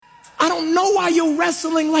don't know why you're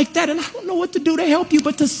wrestling like that, and I don't know what to do to help you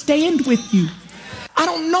but to stand with you. I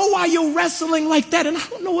don't know why you're wrestling like that, and I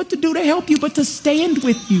don't know what to do to help you but to stand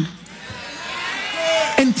with you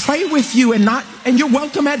and pray with you, and you're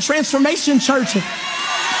welcome at Transformation Church.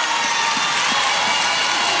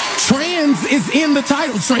 Trans is in the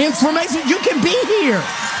title. Transformation. You can be here.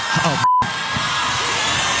 Oh.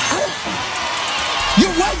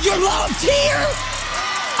 You're loved here.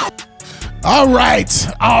 All right.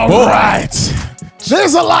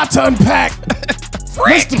 There's a lot to unpack.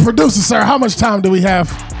 Mr. Producer, sir, how much time do we have?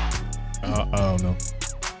 I don't know.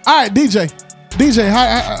 All right, DJ,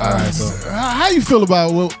 how you feel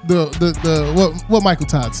about what Michael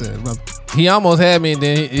Todd said, brother? He almost had me, and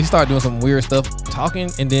then he started doing some weird stuff, talking,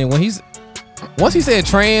 and then once he said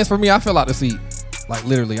trans for me, I fell out the seat. Like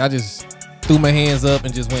literally, I just threw my hands up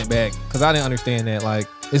and just went back because I didn't understand that. Like,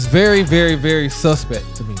 it's very, very, very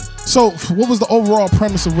suspect to me. So, what was the overall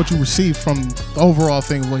premise of what you received from the overall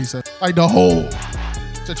thing of what he said? Like the whole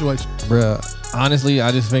situation, bruh. Honestly,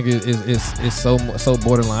 I just think it's so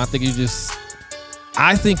borderline. I think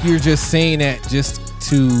you're just saying that just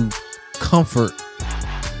to comfort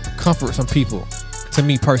some people. To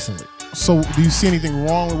me personally. So, do you see anything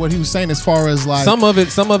wrong with what he was saying as far as like some of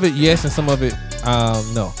it, yes, and some of it,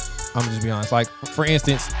 no. I'm just be honest. Like, for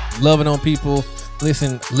instance, loving on people.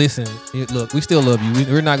 Listen. Look, we still love you.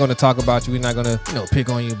 We're not going to talk about you. We're not going to, pick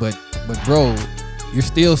on you. But bro, you're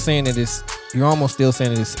still saying that you're almost still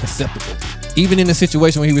saying that it's acceptable. Even in the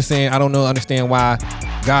situation where he was saying, I don't understand why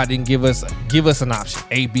God didn't give us an option,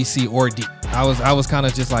 A, B, C, or D. I was kind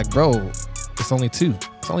of just like, bro, it's only two.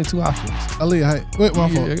 It's only two options. Aaliyah, hey, wait, my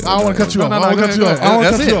fault. I don't want to cut you off.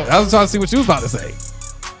 I was trying to see what you was about to say.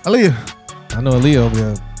 Aaliyah. I know Aaliyah over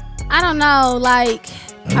there. I don't know, like,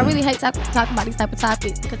 I really hate talking about these type of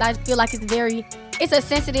topics because I feel like it's a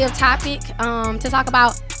sensitive topic to talk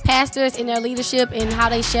about pastors and their leadership and how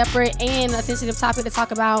they shepherd, and a sensitive topic to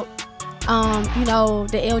talk about,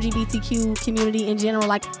 the LGBTQ community in general.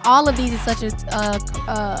 Like, all of these is such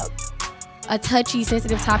a touchy,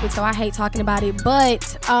 sensitive topic, so I hate talking about it.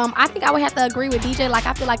 But I think I would have to agree with DJ. Like,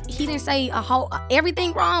 I feel like he didn't say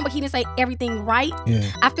everything wrong, but he didn't say everything right. Yeah.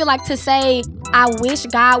 I feel like to say I wish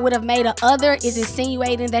God would have made a other is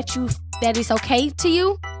insinuating that it's okay to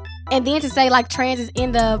you, and then to say like trans is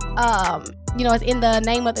in the it's in the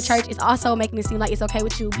name of the church, it's also making it seem like it's okay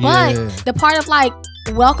with you. But the part of like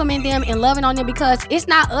welcoming them and loving on them, because it's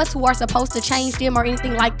not us who are supposed to change them or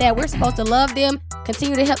anything like that. We're supposed to love them,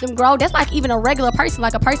 continue to help them grow. That's like even a regular person,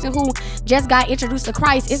 like a person who just got introduced to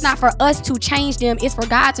Christ. It's not for us to change them, it's for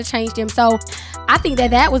God to change them. So I think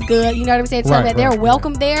that was good, you know what I'm saying? That they're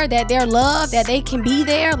welcome there, that they're loved, that they can be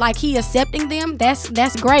there, like he accepting them.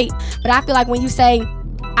 That's great. But I feel like when you say,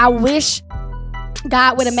 I wish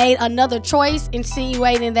God would have made another choice,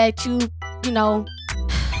 insinuating that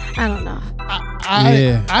I don't know.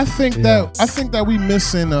 I think that we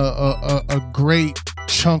missing a great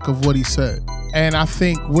chunk of what he said, and I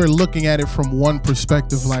think we're looking at it from one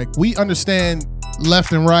perspective. Like, we understand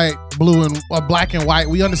left and right, blue and black and white.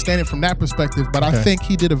 We understand it from that perspective, but I think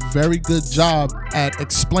he did a very good job at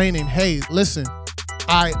explaining. Hey, listen,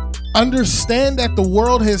 I understand that the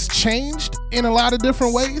world has changed in a lot of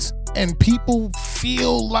different ways, and people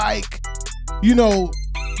feel like,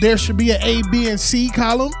 there should be an A, B, and C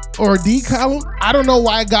column or a D column. I don't know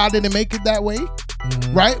why God didn't make it that way,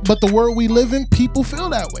 right? But the world we live in, people feel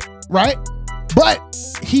that way, right? But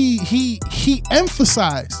he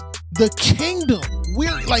emphasized the kingdom.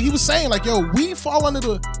 We're like, he was saying, like, yo, we fall under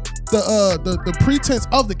the pretense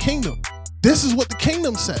of the kingdom. This is what the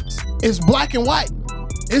kingdom says. It's black and white.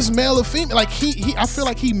 It's male or female. Like, I feel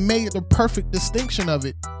like he made the perfect distinction of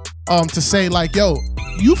it. To say, like, yo,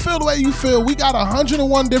 you feel the way you feel. We got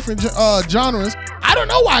 101 different genres. I don't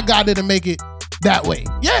know why God didn't make it that way.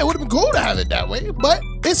 Yeah, it would have been cool to have it that way, but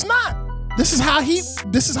it's not. This is how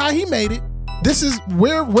he made it. This is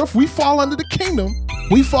where we fall under the kingdom.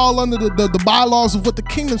 We fall under the bylaws of what the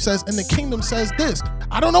kingdom says, and the kingdom says this.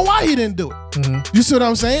 I don't know why he didn't do it. Mm-hmm. You see what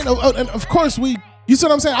I'm saying? And of course you see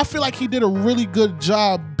what I'm saying? I feel like he did a really good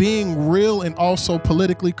job being real and also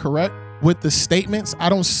politically correct with the statements. I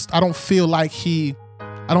don't feel like he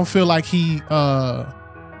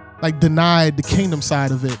like denied the kingdom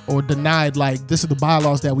side of it, or denied like this is the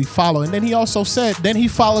bylaws that we follow. And then he also said, then he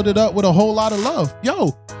followed it up with a whole lot of love.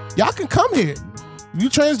 Yo, y'all can come here. You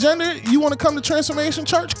transgender, you want to come to Transformation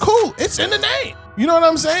Church? Cool. It's in the name. You know what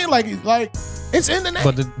I'm saying? Like it's in the name.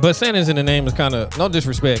 But saying it's in the name is kind of, no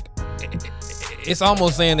disrespect, it's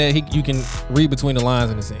almost saying that you can read between the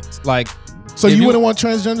lines in a sense. Like, so you wouldn't want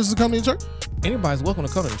transgenders to come to your church? anybody's welcome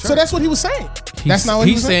to come to the church. So that's what he was saying. That's not what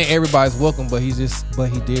he was saying. He's saying everybody's welcome, but he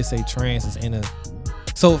did say trans is in a.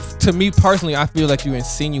 So to me personally, I feel like you're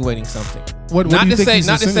insinuating something. What do you think he's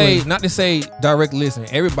insinuating? Not to say directly. Listen,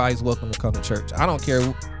 everybody's welcome to come to church. I don't care.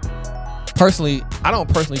 Personally, I don't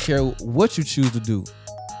personally care what you choose to do.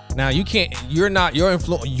 Now you can't. You're not. Your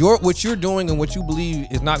influence. What you're doing and what you believe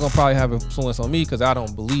is not gonna probably have influence on me because I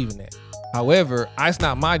don't believe in that. However, it's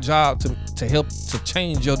not my job to help to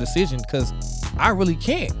change your decision because I really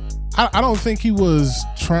can't. I don't think he was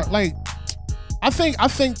like. I think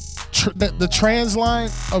the trans line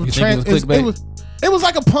of trans it was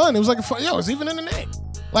like a pun. It was like it's even in the name.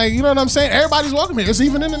 Like, you know what I'm saying? Everybody's welcome here. It's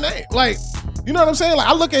even in the name. Like, you know what I'm saying? Like,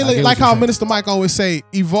 I look at it like how Minister Mike always say,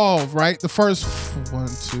 evolve, right? The first 1,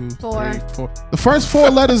 2, 3, 4. The first 4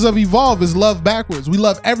 letters of evolve is love backwards. We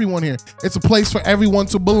love everyone here. It's a place for everyone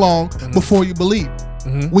to belong before you believe.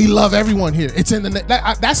 We love everyone here. It's in the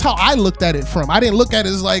that's how I looked at it from. I didn't look at it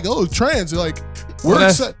as like, oh, trans. Like,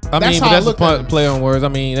 that's a play on words. I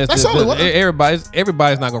mean, everybody's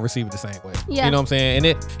not gonna receive it the same way. Yeah. You know what I'm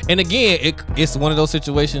saying? And again, it's one of those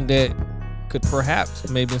situations that could perhaps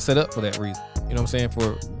maybe been set up for that reason. You know what I'm saying?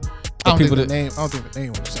 For I don't think the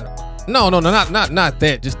name was set up. No, not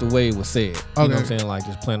that. Just the way it was said. You know what I'm saying? Like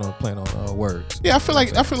just playing on words. Yeah, I feel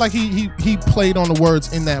like he played on the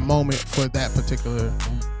words in that moment for that particular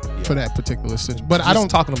situation. But I don't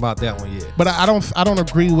talking about that one yet. But I don't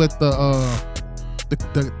agree with the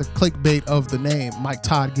clickbait of the name. Mike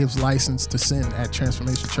Todd gives license to sin at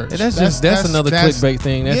Transformation Church. Yeah, that's another clickbait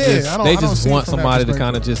thing. They just want somebody to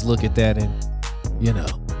kind of just look at that and, you know,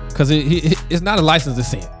 because it's not a license to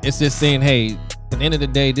sin. It's just saying, hey, at the end of the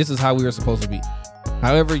day, this is how we are supposed to be.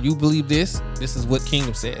 However, you believe this is what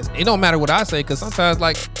Kingdom says. It don't matter what I say, because sometimes,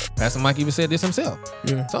 like Pastor Mike even said this himself.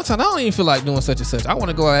 Yeah. Sometimes I don't even feel like doing such and such. I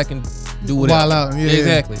want to go back and do whatever. Wild out. Yeah,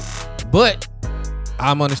 exactly. But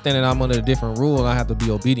I'm understanding I'm under a different rule and I have to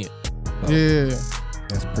be obedient. So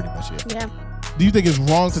that's pretty much it. Yeah. Do you think it's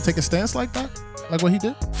wrong to take a stance like that, like what he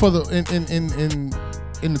did for the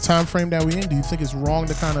in the time frame that we in? Do you think it's wrong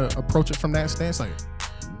to kind of approach it from that stance? Like,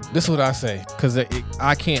 this is what I say, because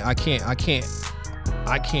I can't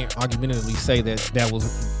argumentatively say that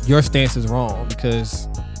was your stance is wrong, because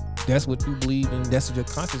that's what you believe and that's what your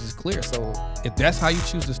conscience is clear. So if that's how you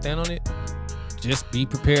choose to stand on it, just be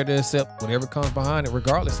prepared to accept whatever comes behind it,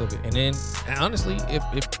 regardless of it. And then, honestly, if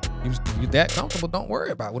you're that comfortable, don't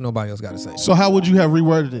worry about what nobody else got to say. So how would you have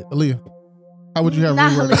reworded it, Aaliyah? How would you have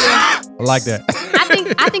reworded it? I like that.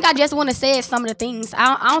 I think I just want to say some of the things.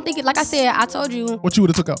 I don't think it. Like I said, I told you. What you would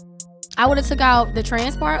have took out? I would have took out the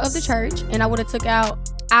trans part of the church, and I would have took out,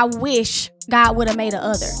 I wish God would have made an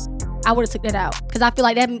other. I would have took that out, because I feel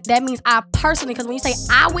like that means I personally. Because when you say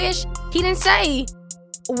I wish, he didn't say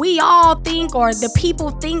we all think or the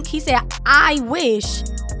people think. He said I wish.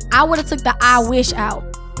 I would have took the I wish out,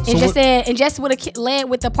 and just would have led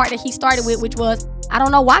with the part that he started with, which was, I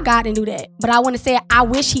don't know why God didn't do that, but I want to say I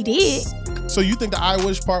wish he did. So you think the I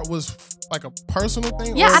wish part was like a personal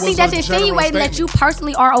thing? Yeah, I think that's insinuating that you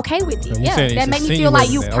personally are okay with it. Yeah, that made me feel like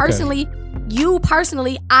you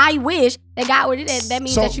personally, I wish that God would do that. That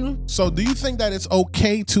means that you. So do you think that it's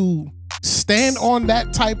okay to stand on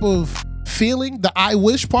that type of feeling, the I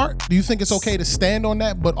wish part? Do you think it's okay to stand on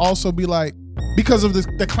that, but also be like, because of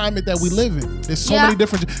the climate that we live in, there's so many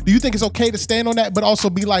different. Do you think it's okay to stand on that, but also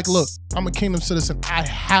be like, look, I'm a kingdom citizen. I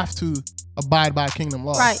have to abide by kingdom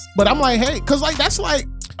law. Right. But I'm like, hey, because like that's like,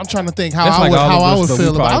 I'm trying to think how I would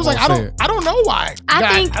feel about it. I was like, I don't know why.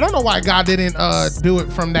 I don't know why God didn't do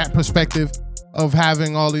it from that perspective of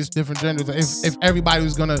having all these different genders. If everybody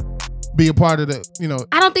was gonna be a part of the, you know.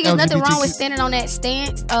 I don't think there's nothing wrong with standing on that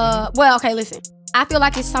stance. Well, okay, listen. I feel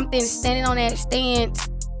like it's something standing on that stance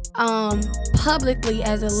publicly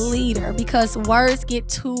as a leader, because words get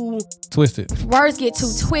too twisted.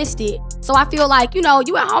 So I feel like, you know,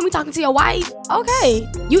 you at home, you talking to your wife, okay.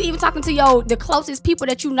 You even talking to the closest people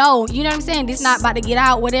that you know what I'm saying? This not about to get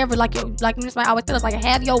out, whatever. Like Miss Mike always tell us, like,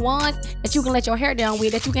 have your ones that you can let your hair down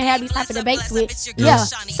with, that you can have these type of debates with. Yeah.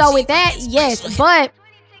 So with that, yes, but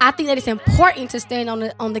I think that it's important to stand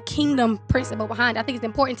on the kingdom principle behind it. I think it's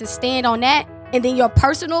important to stand on that. And then your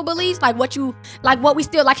personal beliefs, like what we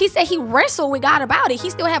still, like he said, he wrestled with God about it. He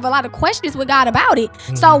still have a lot of questions with God about it.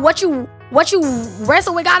 Mm-hmm. So what you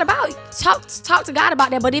wrestle with God about, talk to God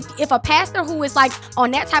about that. But if a pastor who is like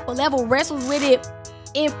on that type of level wrestles with it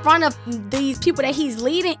in front of these people that he's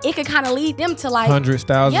leading, it could kind of lead them to like hundreds,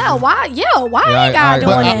 thousands. Yeah, why ain't God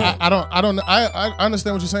doing that? I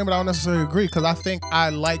understand what you're saying, but I don't necessarily agree, because I think I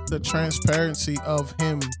like the transparency of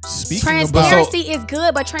him speaking about. Transparency is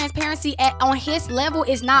good, but transparency on his level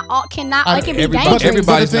is not all. It can be dangerous.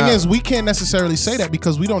 But the thing is, we can't necessarily say that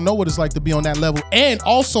because we don't know what it's like to be on that level and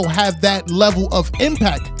also have that level of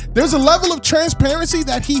impact. There's a level of transparency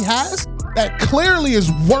that he has that clearly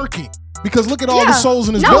is working. Because look at all the souls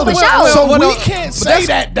in his building. Sure. So we can't say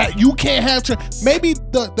that you can't have. Maybe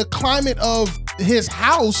the climate of his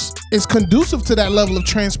house is conducive to that level of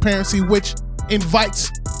transparency, which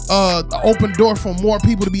invites the open door for more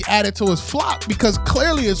people to be added to his flock because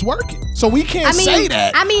clearly it's working. So we can't say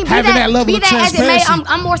that. Having that level of transparency.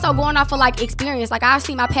 I'm more so going off of like experience. Like I've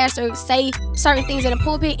seen my pastor say certain things in the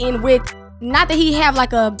pulpit, and with not that he have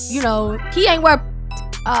like a he ain't where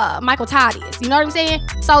Michael Todd is, you know what I'm saying?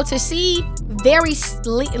 So to see very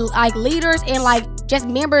like leaders and like just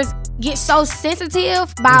members get so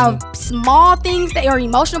sensitive about small things that are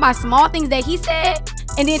emotional about small things that he said,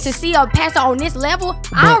 and then to see a pastor on this level,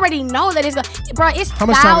 I already know that it's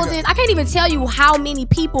thousands. I can't even tell you how many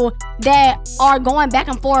people that are going back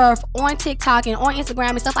and forth on TikTok and on Instagram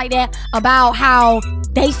and stuff like that about how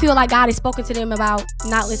they feel like God has spoken to them about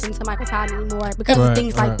not listening to Michael Todd anymore because of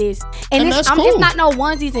things like this. And it's not no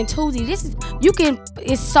onesies and twosies. This is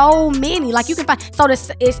it's so many. Like you can find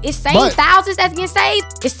it's same thousands that's getting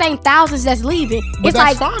saved. It's same thousands that's leaving. But it's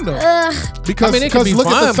that's like fine though. Because look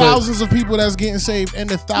at the thousands of people that's getting saved and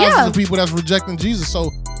the thousands of people that's rejecting Jesus. So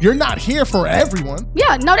you're not here for everyone.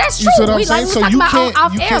 Yeah, no, that's true. We talking about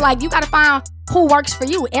off air. Like you got to find who works for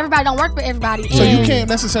you. Everybody don't work for everybody. So you can't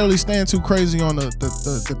necessarily stand too crazy on the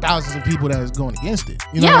thousands of people that's going against it.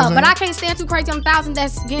 You know but I can't stand too crazy on the thousands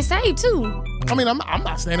that's getting saved too. I mean, I'm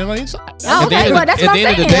not standing on each side. Oh, okay, but that's what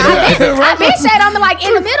I'm saying. I've been said I'm like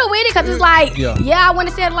in the middle with it because it's like, I want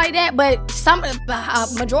to say it like that, but some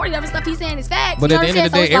majority of the stuff he's saying is facts. But at the end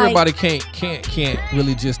of the day, everybody can't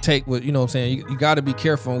really just take what you know. What I'm saying you got to be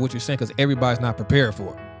careful on what you're saying because everybody's not prepared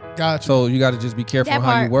for it. Gotcha. So you got to just be careful on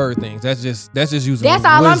how you word things. That's just using. That's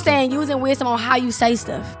all I'm saying. Using wisdom on how you say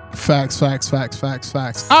stuff. Facts. All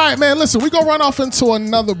right, man. Listen, we gonna run off into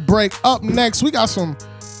another break. Up next, we got some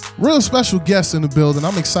real special guests in the building.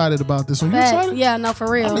 I'm excited about this one. You excited? Yeah, no,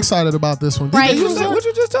 for real. I'm excited about this one. Right. What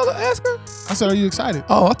you just ask her? I said, are you excited?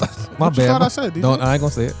 Oh, I thought my bad. Thought I said, don't. I ain't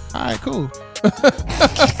gonna say it. All right, cool.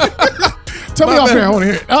 Tell me off here. I want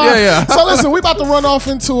to hear it. So listen, we about to run off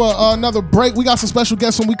into another break. We got some special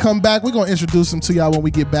guests when we come back. We're going to introduce them to y'all when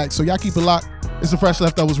we get back. So y'all keep it locked. It's the Fresh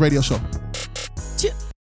Leftovers Radio Show.